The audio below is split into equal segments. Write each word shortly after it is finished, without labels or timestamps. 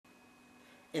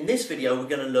In this video we're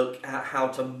going to look at how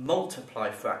to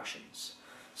multiply fractions.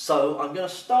 So I'm going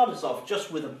to start us off just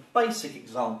with a basic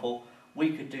example.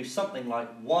 We could do something like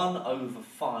 1 over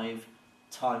 5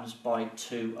 times by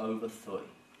 2 over 3.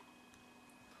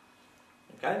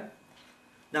 Okay?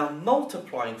 Now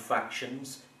multiplying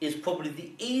fractions is probably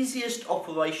the easiest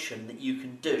operation that you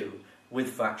can do with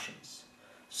fractions.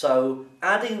 So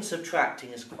adding and subtracting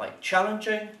is quite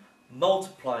challenging.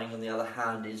 Multiplying on the other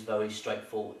hand is very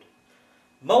straightforward.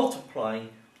 Multiplying,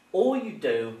 all you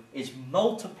do is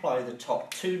multiply the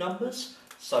top two numbers,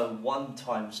 so 1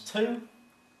 times 2,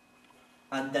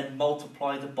 and then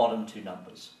multiply the bottom two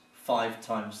numbers, 5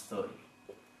 times 3.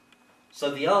 So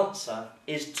the answer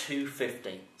is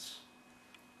 2/15.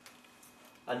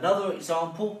 Another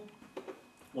example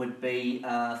would be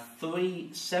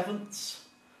 3/7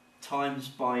 times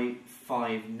by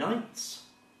 5/9.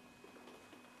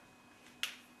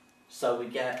 So we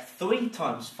get 3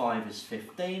 times 5 is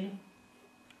 15,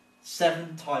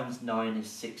 7 times 9 is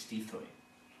 63.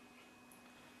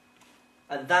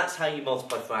 And that's how you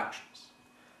multiply fractions.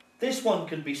 This one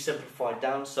can be simplified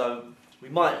down, so we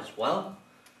might as well.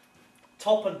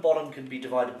 Top and bottom can be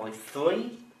divided by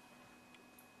 3.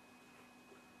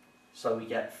 So we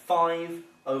get 5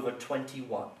 over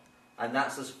 21. And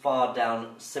that's as far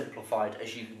down simplified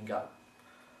as you can go.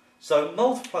 So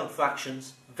multiplying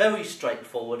fractions, very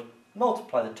straightforward.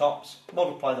 Multiply the tops,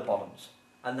 multiply the bottoms,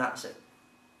 and that's it.